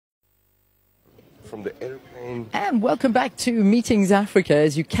from the airplane. And welcome back to Meetings Africa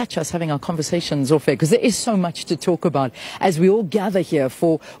as you catch us having our conversations off air, because there is so much to talk about as we all gather here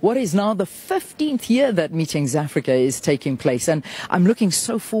for what is now the 15th year that Meetings Africa is taking place. And I'm looking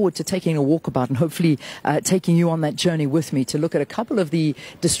so forward to taking a walkabout and hopefully taking you on that journey with me to look at a couple of the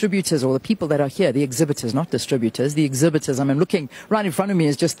distributors or the people that are here, the exhibitors, not distributors, the exhibitors. I mean, looking right in front of me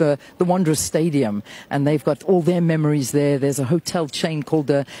is just the Wanderers Stadium, and they've got all their memories there. There's a hotel chain called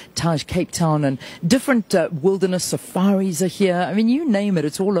Taj Cape Town, and different wilderness safaris are here. I mean, you name it,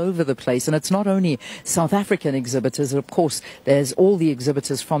 it's all over the place. And it's not only South African exhibitors, of course, there's all the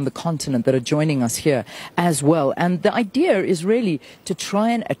exhibitors from the continent that are joining us here as well. And the idea is really to try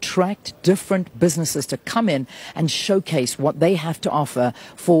and attract different businesses to come in and showcase what they have to offer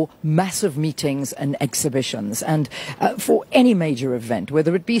for massive meetings and exhibitions. And for any major event,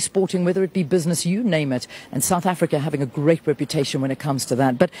 whether it be sporting, whether it be business, you name it. And South Africa having a great reputation when it comes to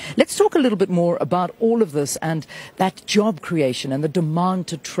that. But let's talk a little bit more about all of this and that job creation and the demand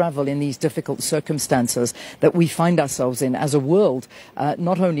to travel in these difficult circumstances that we find ourselves in as a world,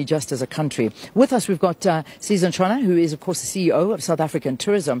 not only just as a country. With us, we've got Caesar Ntrana, who is, of course, the CEO of South African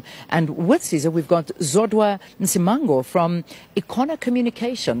Tourism. And with Caesar, we've got Zodwa Msimang from Ikona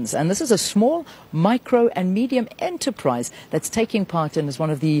Communications. And this is a small, micro and medium enterprise that's taking part in as one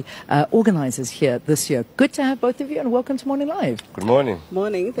of the organizers here this year. Good to have both of you, and welcome to Morning Live. Good morning.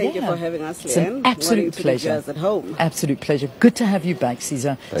 Morning. Thank you for having us, Leanne. It's an absolute pleasure. At home. Absolute pleasure. Good to have you back,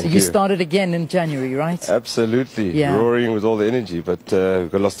 Caesar. Thank so you. You started again in January, right? Absolutely. Yeah. Roaring with all the energy, but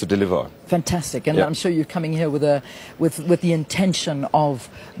we've got lots to deliver. Fantastic. And Yeah. I'm sure you're coming here with the intention of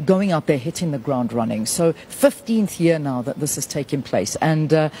going out there, hitting the ground running. So 15th year now that this is taking place.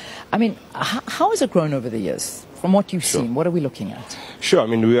 And I mean, how has it grown over the years? From what you've seen, what are we looking at? Sure. I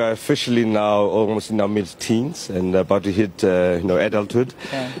mean, we are officially now almost in our mid-teens and about to hit, adulthood.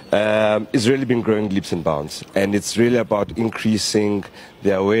 Yeah. It's really been growing leaps and bounds, and it's really about increasing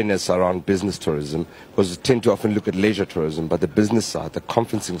the awareness around business tourism, because we tend to often look at leisure tourism, but the business side, the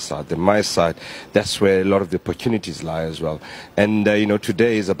conferencing side, the MICE side, that's where a lot of the opportunities lie as well. And,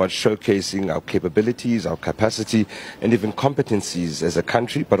 today is about showcasing our capabilities, our capacity, and even competencies as a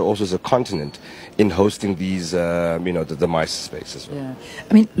country, but also as a continent in hosting these, the MICE space as well. Yeah.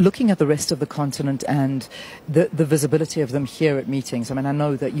 I mean, looking at the rest of the continent and the visibility of them here at meetings, I mean, I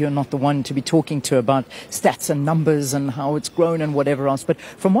know that you're not the one to be talking to about stats and numbers and how it's grown and whatever else, but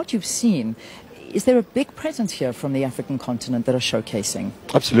from what you've seen, is there a big presence here from the African continent that are showcasing?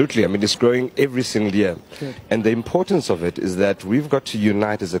 Absolutely. I mean, it's growing every single year. Good. And the importance of it is that we've got to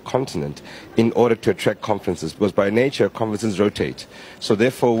unite as a continent in order to attract conferences, because by nature, conferences rotate. So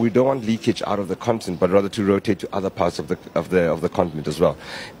therefore, we don't want leakage out of the continent, but rather to rotate to other parts of the continent as well.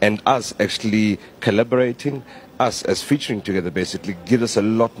 And us actually collaborating, us as featuring together basically gives us a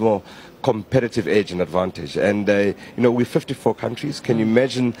lot more competitive edge and advantage. And we're 54 countries. Can you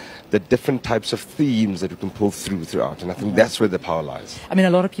imagine the different types of themes that we can pull throughout? And I think that's where the power lies. I mean,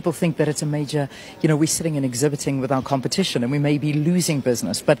 a lot of people think that it's a major, we're sitting and exhibiting with our competition and we may be losing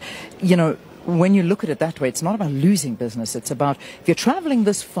business. But, when you look at it that way, it's not about losing business. It's about, if you're traveling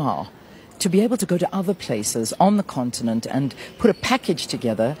this far, to be able to go to other places on the continent and put a package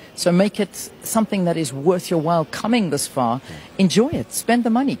together, so make it something that is worth your while coming this far. Enjoy it, spend the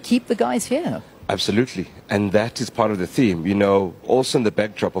money, keep the guys here. Absolutely, and that is part of the theme. Also in the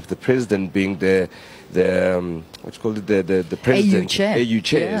backdrop of the president being the president AU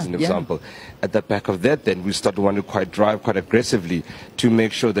chair as an example. At the back of that, then we start to want to drive quite aggressively to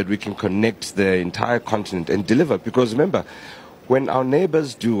make sure that we can connect the entire continent and deliver. Because remember, when our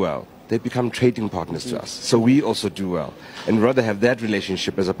neighbors do well, they become trading partners to us. So we also do well, and rather have that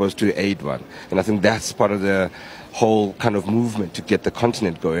relationship as opposed to aid one. And I think that's part of the whole kind of movement to get the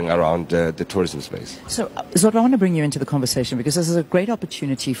continent going around the tourism space. So, Zodwa, I want to bring you into the conversation because this is a great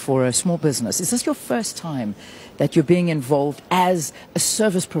opportunity for a small business. Is this your first time that you're being involved as a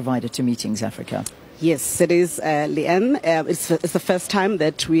service provider to Meetings Africa? Yes, it is, Leanne. It's the first time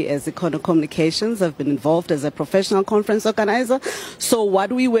that we as Ikona Communications have been involved as a professional conference organizer. So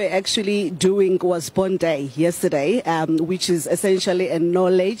what we were actually doing was Bond Day yesterday, which is essentially a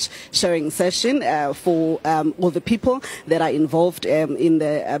knowledge sharing session for all the people that are involved in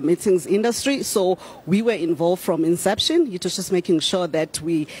the meetings industry. So we were involved from inception. It was just making sure that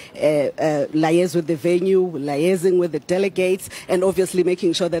we liaise with the venue, liaising with the delegates, and obviously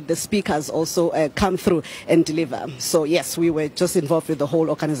making sure that the speakers also come come through and deliver. So yes, we were just involved with the whole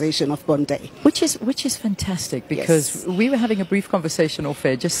organization of Bond Day. Which is fantastic, because we were having a brief conversation off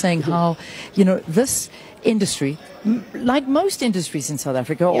air just saying how, you know, this industry, like most industries in South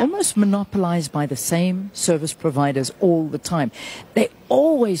Africa, are almost monopolized by the same service providers all the time. They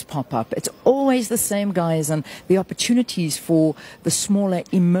always pop up. It's always the same guys, and the opportunities for the smaller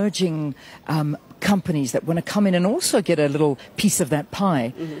emerging companies that want to come in and also get a little piece of that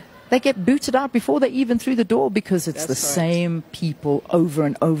pie. They get booted out before they're even through the door, because it's the same people over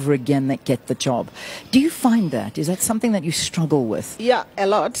and over again that get the job. Do you find that? Is that something that you struggle with? Yeah, a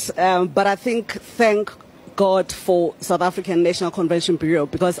lot. But I think, thank God for South African National Convention Bureau,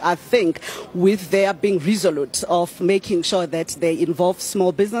 because I think with their being resolute of making sure that they involve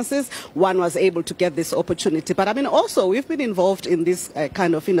small businesses, one was able to get this opportunity. But I mean, also, we've been involved in this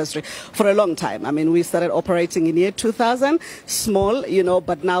kind of industry for a long time. I mean, we started operating in year 2000, small, you know,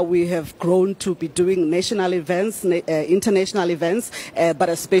 but now we have grown to be doing national events, international events, but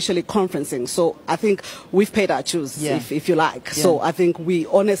especially conferencing. So I think we've paid our dues, if you like. So I think we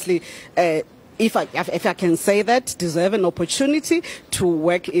honestly, if I can say that, deserve an opportunity to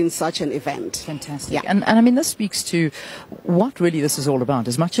work in such an event. Fantastic. Yeah. And I mean, this speaks to what really this is all about.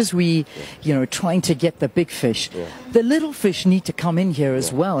 As much as we, you know, trying to get the big fish, the little fish need to come in here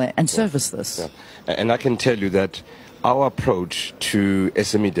as well and service this. And I can tell you that our approach to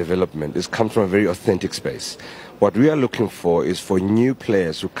SME development is come from a very authentic space. What we are looking for is for new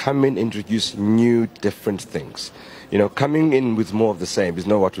players who come in, introduce new, different things. You know, coming in with more of the same is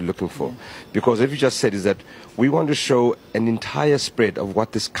not what we're looking for. Because if you just said is that we want to show an entire spread of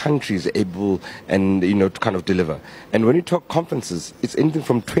what this country is able and, you know, to kind of deliver. And when you talk conferences, it's anything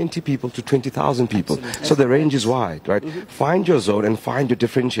from 20 people to 20,000 people. Absolutely. So the range is wide, right? Find your zone and find your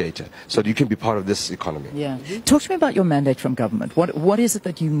differentiator so that you can be part of this economy. Yeah. Talk to me about your mandate from government. What is it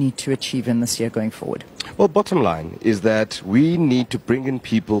that you need to achieve in this year going forward? Well, bottom line is that we need to bring in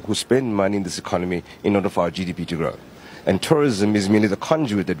people who spend money in this economy in order for our GDP to grow. And tourism is merely the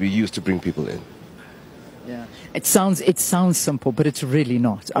conduit that we use to bring people in. Yeah. It sounds simple, but it's really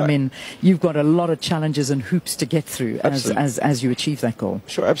not. I mean, you've got a lot of challenges and hoops to get through as you achieve that goal.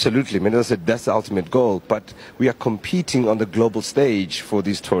 Sure, absolutely. I mean, as I said, that's the ultimate goal. But we are competing on the global stage for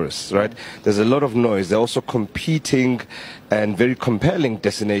these tourists, right? There's a lot of noise. They're also competing and very compelling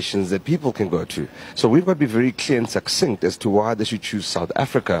destinations that people can go to. So we've got to be very clear and succinct as to why they should choose South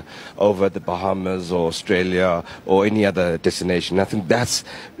Africa over the Bahamas or Australia or any other destination. I think that's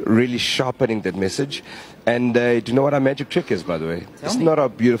really sharpening that message. And do you know what our magic trick is, by the way? It's not our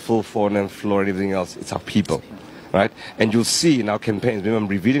beautiful fauna and flora and everything else. It's our people, right? And you'll see in our campaigns, maybe I'm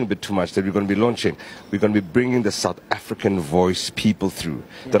revealing a bit too much, that we're going to be launching. We're going to be bringing the South African voice people through,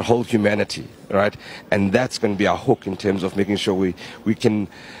 that whole humanity, right? And that's going to be our hook in terms of making sure we can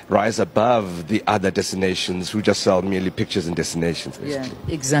rise above the other destinations who just sell merely pictures and destinations, basically.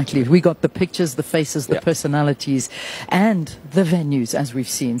 Yeah, exactly. We got the pictures, the faces, the personalities, and the venues, as we've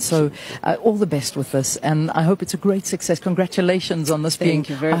seen. So all the best with this, and I hope it's a great success. Congratulations on this being,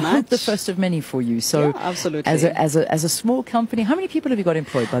 I hope, the first of many for you. So absolutely. As a small company, how many people have you got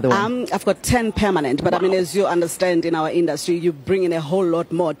employed, by the way? I've got 10 permanent, but I mean, as you understand, in our industry, you bring in a whole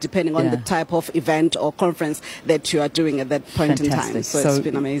lot more depending on the type of event or conference that you are doing at that point in time. So it's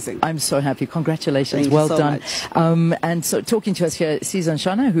been amazing. I'm so happy. Congratulations. Thank well you so done. much. And so talking to us here, Sizan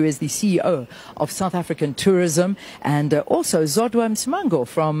Shana, who is the CEO of South African Tourism, and also Zodwa Msimang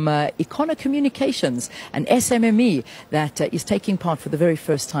from Econo Communications, an SMME that is taking part for the very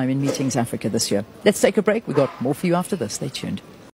first time in Meetings Africa this year. Let's take a break. We've got more for you after this. Stay tuned.